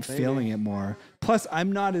Yeah. I'm feeling it more. Plus,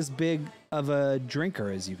 I'm not as big of a drinker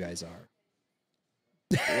as you guys are.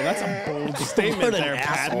 well, that's a bold statement What an there,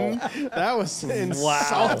 asshole. Patton. That was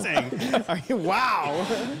insulting. Wow.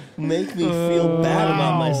 Make me feel bad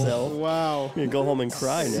about myself. Wow. I'm gonna go home and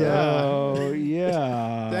cry now. So,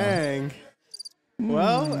 yeah. Dang.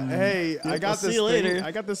 Well, hey, I got see this you thing. later.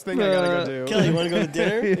 I got this thing I gotta go do. Kelly, you want to go to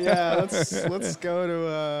dinner? Yeah, let's go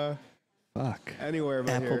to Fuck. anywhere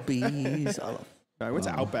but here. Applebee's. Oh, I went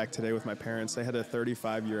to Outback today with my parents. They had a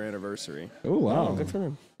 35-year anniversary. Oh, wow. good for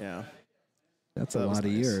them. Yeah. That's That a was lot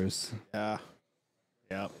of nice. years. Yeah.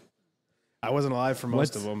 Yeah. I wasn't alive for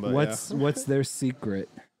most of them, but what's their secret?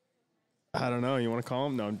 I don't know. You want to call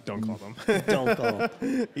them? No, don't call them. Don't call.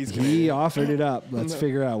 He's He Canadian. offered it up. Let's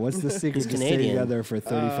figure out what's the secret to stay Canadian. together for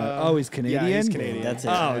 35. Oh, he's Canadian? Yeah, he's Canadian. That's it.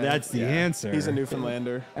 Oh, that's the Yeah. answer. He's a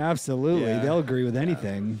Newfoundlander. Absolutely. Yeah. They'll agree with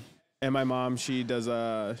anything. And my mom, she does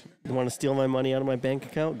You want to steal my money out of my bank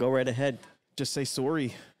account? Go right ahead, just say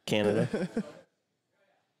sorry. Canada.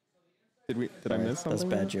 Did I miss something? That's a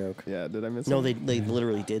bad there? joke. Yeah, did I miss No, something? they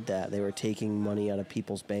literally did that. They were taking money out of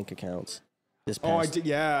people's bank accounts. This past. Oh, I did.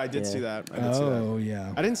 Yeah, I did Yeah. see that. I did see that. Oh,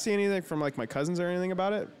 yeah. I didn't see anything from like my cousins or anything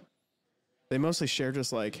about it. They mostly share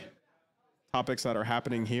just like topics that are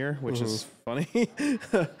happening here, which is funny.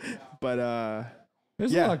 But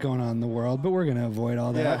There's yeah. a lot going on in the world, but we're going to avoid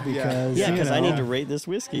all that Yeah, yeah. because, Yeah, you because I know, need to rate this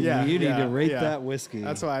whiskey. Yeah. you need to yeah, rate yeah. that whiskey.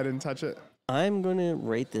 that's why I didn't touch it. I'm gonna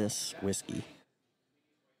rate this whiskey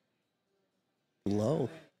low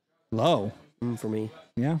low. for me.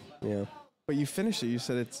 Yeah. Yeah, But you finished it. You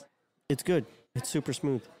said it's good. It's super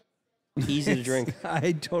smooth, easy to drink.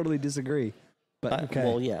 I totally disagree. But okay.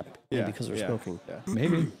 Well, yeah, yeah because we're yeah, smoking. Yeah.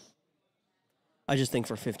 Maybe. I just think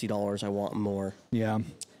for $50, I want more. Yeah.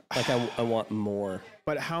 Like I want more.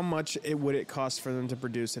 But how much would it cost for them to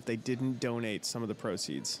produce if they didn't donate some of the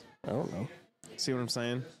proceeds? I don't know. See what I'm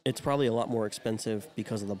saying? It's probably a lot more expensive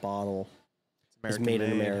because of the bottle. It's American made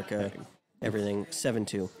in made. America. Everything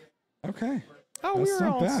 7.2. Okay. Oh, That's we were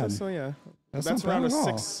not all bad. so yeah. That's That's not around bad a at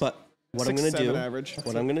all. 6. But what I'm 6, gonna 7 do, average.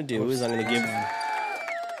 what I'm gonna do is I'm gonna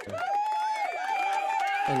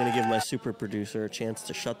give my super producer a chance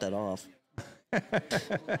to shut that off.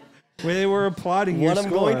 Well, they were applauding your What I'm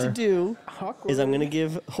score. going to do is I'm going to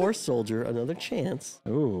give Horse Soldier another chance,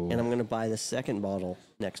 Ooh. and I'm going to buy the second bottle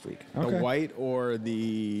next week. Okay. The white or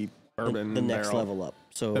the bourbon The next barrel? level up.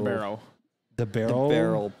 So The barrel. The the barrel.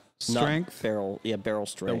 barrel strength? not barrel, yeah, barrel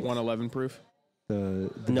The strength. 111 proof. The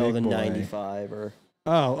no, big the boy. 95 or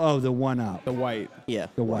Oh, the one up. The white. yeah,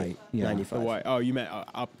 The white, yeah. 95. The white. Oh, you meant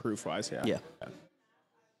up proof wise, yeah. Yeah.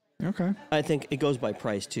 Okay. I think it goes by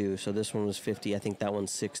price too. So this one was 50. I think that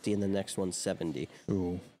one's 60, and the next one's 70.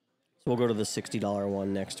 Ooh. So we'll go to the $60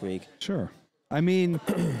 one next week. Sure. I mean,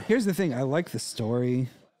 here's the thing. I like the story.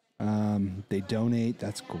 They donate.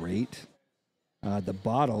 That's great. The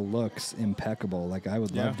bottle looks impeccable. Like I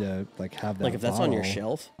would love to have that. Like if that's on your bottle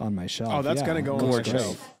shelf, on my shelf. Oh, that's yeah. gonna go on Looks my great.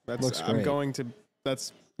 shelf. That's Looks I'm great. going to.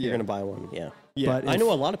 That's you're gonna buy one. Yeah. Yeah. But I if-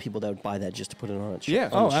 know a lot of people that would buy that just to put it on its Yeah. on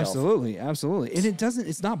Oh, the shelf. absolutely, absolutely. And it doesn't.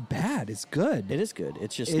 It's not bad. It's good. It is good.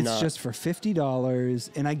 It's just It's not. just for $50,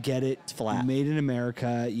 and I get it. It's flat. Made in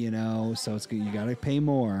America, so it's good. You got to pay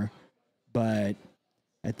more. But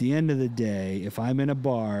at the end of the day, if I'm in a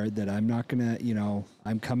bar that I'm not gonna,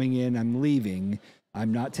 I'm coming in, I'm leaving.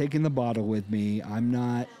 I'm not taking the bottle with me. I'm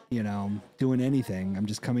not, doing anything. I'm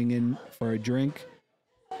just coming in for a drink.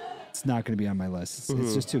 It's not going to be on my list.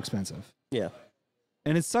 It's just too expensive. yeah.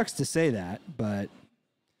 And it sucks to say that, but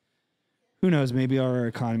who knows? Maybe our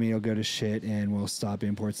economy will go to shit and we'll stop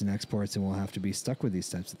imports and exports and we'll have to be stuck with these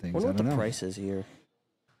types of things. Wonder I what don't the know. price is here.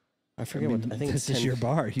 I forget I what I think this it's is your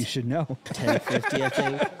bar. You should know. 10.50. I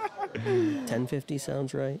think 10.50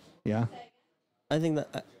 sounds right. Yeah. I think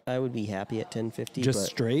that I would be happy at 10.50. Just but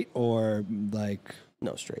straight or like,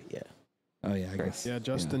 no straight. Yeah. oh yeah, I guess. Yeah.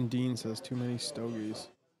 Justin Dean says too many stogies.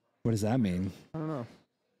 What does that mean? I don't know.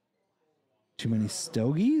 Too many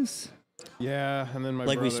stogies? Yeah, and then my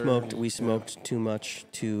Like brother, we smoked too much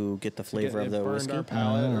to get the flavor it of the burned whiskey. our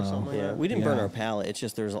palate or Oh. something. Yeah, like we didn't burn Yeah. our palate. It's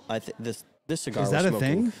just there's this cigar. Is was that a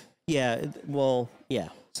smoking. thing? Yeah. Well, yeah.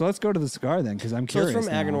 So let's go to the cigar then, because I'm So curious. it's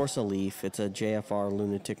from now. Aganorsa Leaf. It's a JFR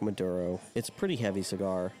Lunatic Maduro. It's a pretty heavy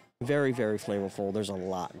cigar. Very, very flavorful. There's a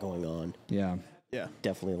lot going on. Yeah. Yeah.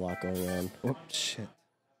 Definitely a lot going on. Oh shit.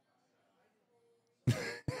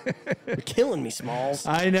 You're killing me, Smalls.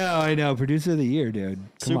 I know. Producer of the year, dude.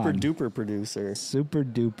 Come Super on. duper producer. Super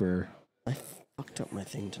duper. I fucked up my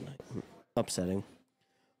thing tonight. Upsetting.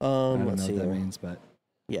 I don't Let's know see. what that though. means, but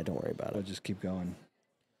Yeah, don't worry about I'll it. just keep going.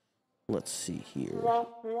 Let's see here.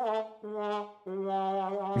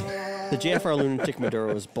 The JFR Lunatic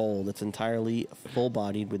Maduro is bold. It's entirely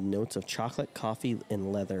full-bodied with notes of chocolate, coffee,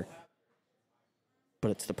 and leather.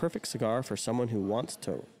 But it's the perfect cigar for someone who wants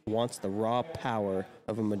the raw power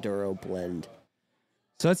of a Maduro blend.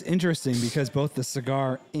 So that's interesting because both the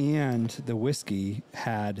cigar and the whiskey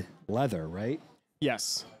had leather, right?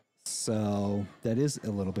 Yes. So that is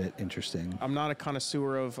a little bit interesting. I'm not a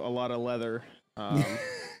connoisseur of a lot of leather.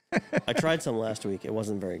 I tried some last week. It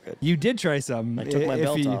wasn't very good. You did try some. I took my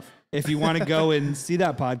belt off. If you want to go and see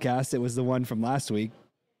that podcast, it was the one from last week.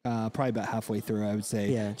 Probably about halfway through, I would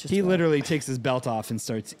say. Yeah, just he about. literally takes his belt off and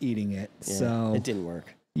starts eating it. Yeah, So it didn't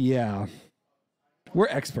work. yeah, we're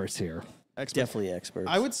experts here. Definitely experts.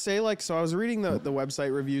 I would say, like, so I was reading the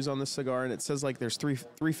website reviews on this cigar, and it says, like, there's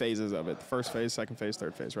three phases of it. The first phase, second phase,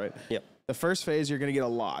 third phase, right? Yep. The first phase, you're going to get a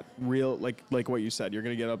lot. Real, like what you said. You're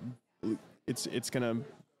going to get it's going to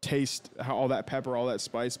taste all that pepper, all that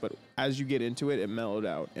spice, but as you get into it, it mellowed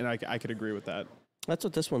out, and I could agree with that. That's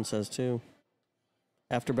what this one says, too.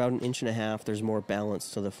 After about 1.5 inches, there's more balance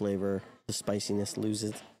to the flavor. The spiciness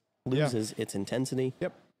loses its intensity.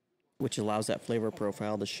 Yep. Which allows that flavor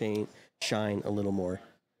profile to shine a little more.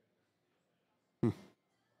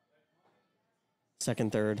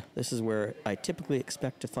 Second, third, this is where I typically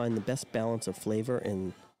expect to find the best balance of flavor,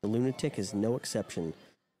 and the Lunatic is no exception.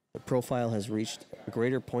 The profile has reached a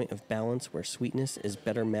greater point of balance where sweetness is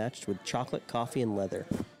better matched with chocolate, coffee, and leather.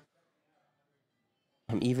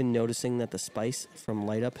 I'm even noticing that the spice from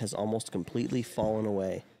Light Up has almost completely fallen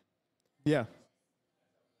away. Yeah.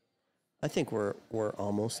 I think we're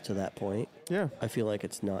almost to that point. Yeah. I feel like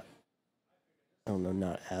it's not, I don't know,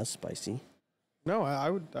 not as spicy. No,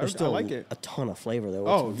 I There's still like it. a ton of flavor, though.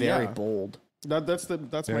 Oh, It's very yeah. bold. That's my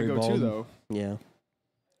Very go-to, bold. though. Yeah.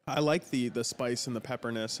 I like the spice and the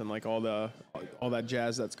pepperness and, like, all that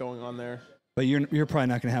jazz that's going on there. But you're probably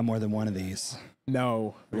not going to have more than one of these.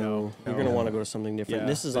 No. You're going to want to go to something different. Yeah,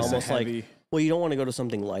 This is this is almost like, heavy. well, you don't want to go to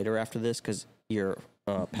something lighter after this because your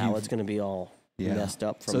palate's going to be all messed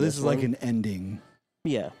up from So this is like one. an ending,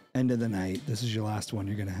 Yeah. end of the night. This is your last one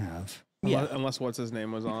you're going to have. Yeah. Unless what's his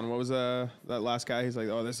name was on. What was that last guy? He's like,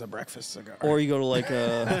 oh, this is a breakfast cigar. Or you go to like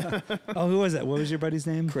a Oh, who was that? What was your buddy's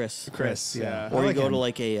name? Chris. Chris, yeah. Or I you like go him. to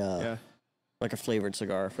like a Yeah. like a flavored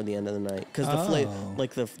cigar for the end of the night because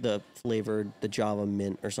the flavored the Java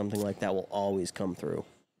mint or something like that will always come through.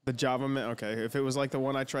 The Java mint. Okay, if it was like the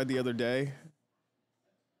one I tried the other day.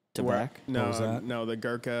 Tobacco. No, was that? no, the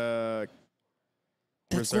Gurkha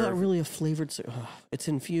That's Reserve. not really a flavored cigar. It's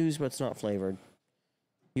infused, but it's not flavored.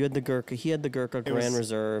 You had the Gurkha. He had the Gurkha Grand was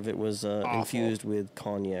Reserve. It was awful. infused with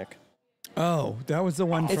cognac. Oh, that was the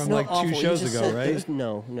one It's from not like awful. two You shows just ago, said right? there's-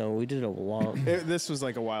 No, we did it a long. This was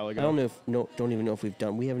like a while ago. I don't even know if we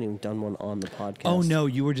haven't even done one on the podcast. Oh no,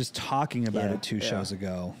 you were just talking about Yeah. it two shows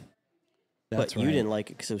ago. That's But you right. didn't like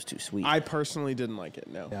it because it was too sweet. I personally didn't like it.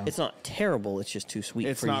 No, Yeah. It's not terrible. It's just too sweet.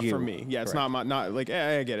 it's for not you. for me. Yeah, it's Correct. not like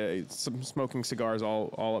I get it. It's some smoking cigars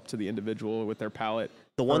all up to the individual with their palate.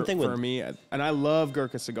 The one for, thing for with- me, and I love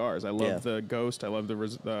Gurkha cigars. I love Yeah. the Ghost. I love the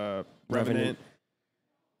Revenant. Revenant.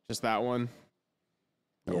 Just that one.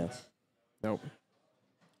 Yeah, Nope.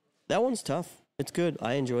 that one's tough. It's good.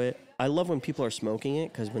 I enjoy it. I love when people are smoking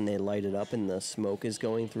it because when they light it up and the smoke is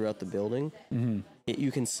going throughout the building,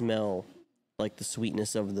 you can smell like the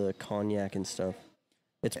sweetness of the cognac and stuff.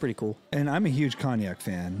 It's pretty cool. And I'm a huge cognac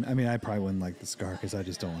fan. I mean, I probably wouldn't like the cigar because I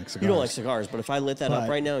just don't like cigars. You don't like cigars, but if I lit that up But-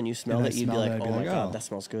 right now and you smelled and I it, you'd be smelled like, it, I'd "Oh be my like, god, oh." that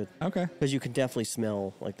smells good." Okay. Because you can definitely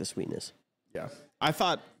smell like the sweetness. Yeah. I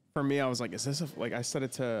thought for me, I was like, is this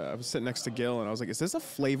I was sitting next to Gil and I was like, is this a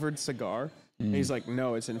flavored cigar? And he's like,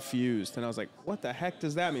 no, it's infused. And I was like, what the heck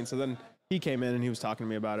does that mean? So then he came in and he was talking to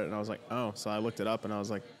me about it and I was like, oh, so I looked it up and I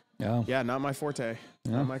was like, Yeah. yeah, not my forte.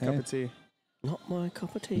 Not my cup of tea. Not my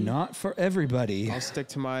cup of tea. Not for everybody. I'll stick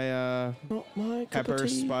to my Not my cup pepper, of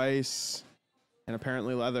tea. spice, and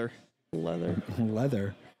apparently leather. Leather.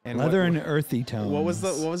 Leather. And Leather what- and earthy tones. What was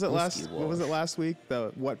it Whiskey last week?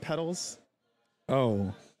 The what petals?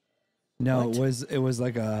 Oh. No, What? it was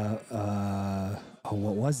like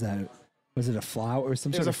what was that? Was it a flower or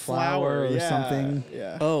some It sort was a of flower or yeah, something?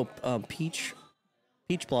 Yeah. Oh, peach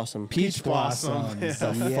blossom. Peach blossoms.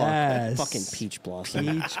 Yeah. Yes. Fucking peach blossom.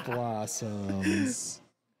 Peach blossoms.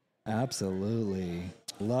 Absolutely.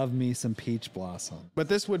 Love me some peach blossom. But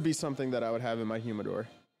this would be something that I would have in my humidor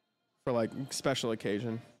for like special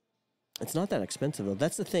occasion. It's not that expensive though.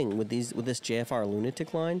 That's the thing with this JFR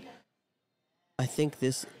Lunatic line. I think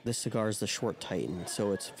this cigar is the short Titan,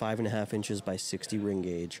 so it's 5.5 inches by 60 ring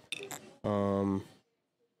gauge. $6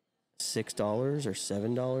 or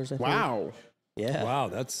 $7, I think. Wow. Yeah. Wow,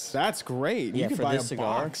 that's That's great. Yeah, You could for buy this a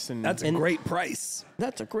cigar, box and a great price.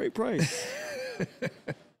 That's a great price.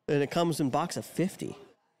 And it comes in box of 50.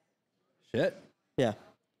 Shit. Yeah.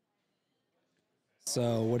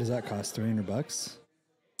 So what does that cost? $300?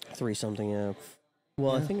 3 something, yeah.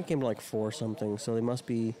 Well, I think it came to like 4 something, so they must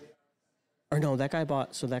be. Or no, that guy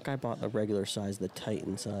bought the regular size, the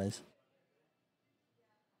Titan size.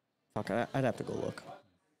 Fuck, I'd have to go look.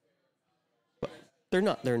 But they're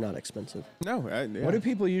not expensive. no. Yeah. What do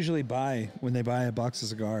people usually buy when they buy a box of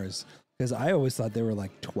cigars? Because I always thought they were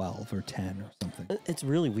like 12 or 10 or something. It's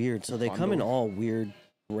really weird. So they come in all weird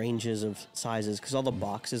ranges of sizes because all the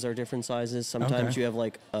boxes are different sizes. Sometimes Okay. you have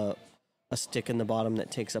like a stick in the bottom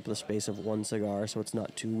that takes up the space of one cigar, so it's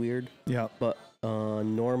not too weird. Yeah. But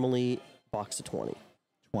normally, box of 20.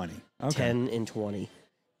 20. Okay. 10 and 20.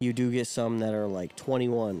 You do get some that are like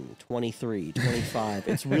 21, 23, 25.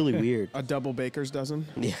 It's really weird. A double baker's dozen.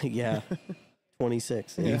 Yeah.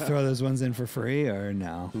 26. You throw those ones in for free or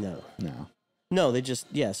no? No. No. No, they just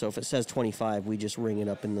so if it says 25, we just ring it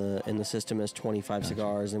up in the system as 25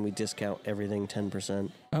 cigars and we discount everything 10%.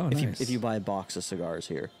 Oh, nice. If you buy a box of cigars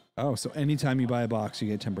here. Oh, so anytime you buy a box, you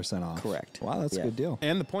get 10% off. Correct. Wow, that's a Yeah. good deal.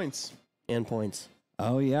 And the points. And points.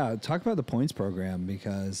 Oh, yeah. Talk about the points program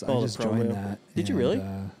because I the just joined program. that. Did you really?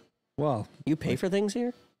 Well, You pay for things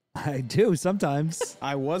here? I do sometimes.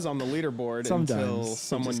 I was on the leaderboard Sometimes. until Just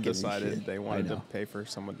someone giving decided shit. they I wanted to know. pay for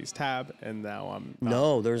somebody's tab, and now I'm not.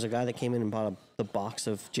 No, there was a guy that came in and bought the box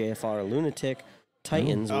of JFR Lunatic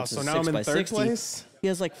Titans, Oh, which so is now I'm 6 in by third 60. place. He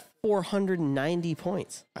has like 490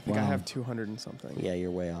 points. I think I Wow. have 200 and something. Yeah,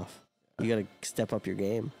 you're way off. You got to step up your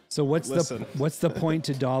game. So what's Listen. the point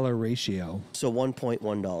to dollar ratio? So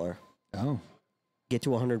 $1.1. Oh, Get to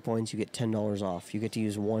 100 points, you get $10 off. You get to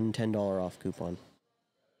use one $10 off coupon.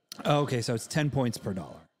 okay. So it's 10 points per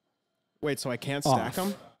dollar. Wait, so I can't stack Off.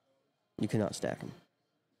 them? You cannot stack them.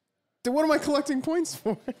 Then what am I collecting points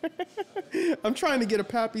for? I'm trying to get a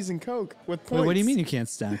Pappy's and Coke with points. Wait, what do you mean you can't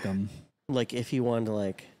stack them? Like if you wanted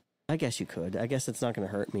to I guess you could. I guess it's not going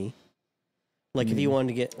to hurt me. Like if you wanted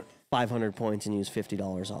to get 500 points and use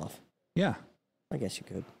 $50 off. Yeah. I guess you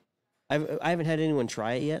could. I haven't had anyone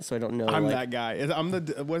try it yet, so I don't know. I'm that guy. I'm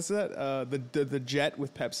the what's that? The jet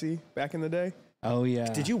with Pepsi back in the day. Oh,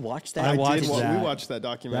 yeah. Did you watch that? I watched that. We watched that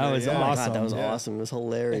documentary. That was yeah. Oh my awesome. God, that was Yeah. awesome. It was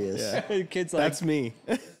hilarious. Yeah. Kids like, That's me.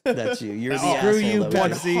 That's you. You're the Oh, screw asshole you, that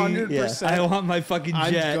was- Pepsi. 100%. I want my fucking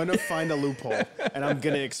I'm jet. gonna find a loophole and I'm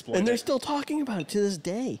gonna exploit And they're it. still talking about it to this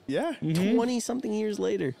day. Yeah. 20 something years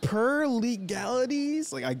later. Per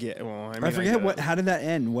legalities, like I get. Well, I mean, I forget get what. it. How did that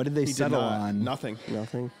end? What did they He did settle not. on? Nothing.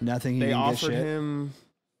 Nothing. Nothing. He They didn't get offered shit? him,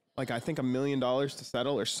 like I think $1 million to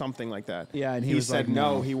settle or something like that. Yeah, and he he was said like,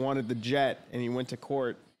 no. He wanted the jet, and he went to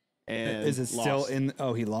court. And Is it still lost. in?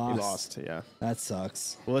 Oh, he lost. He lost. Yeah. That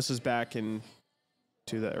sucks. Well, this is back in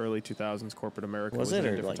to the early 2000s. Corporate America Was in it?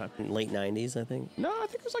 a Or different like time. late 90s, I think. No, I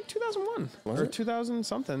think it was like 2001 Was or it? 2000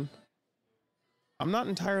 something. I'm not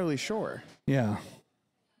entirely sure. Yeah.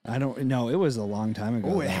 I don't know. It was a long time ago.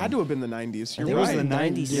 Oh, it though. had to have been the 90s. You're think it It was was right. the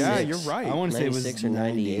 96. 90s. Yeah, you're right. I want to say it was 96 or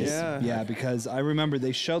 98. 90s. Yeah. Yeah, because I remember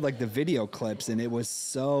they showed like the video clips and it was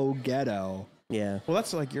so ghetto. Yeah. Well,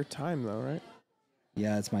 that's like your time, though, right?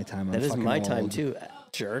 Yeah, it's my time. I'm That is fucking my time, old. too.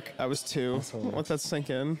 Jerk. I was 2. Let that sink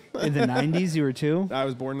in. In the 90s, you were 2? I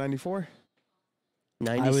was born 94.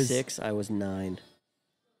 96, I was 9.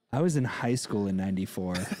 I was in high school in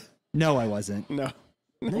 94. No, I wasn't. No.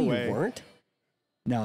 No, way. you weren't.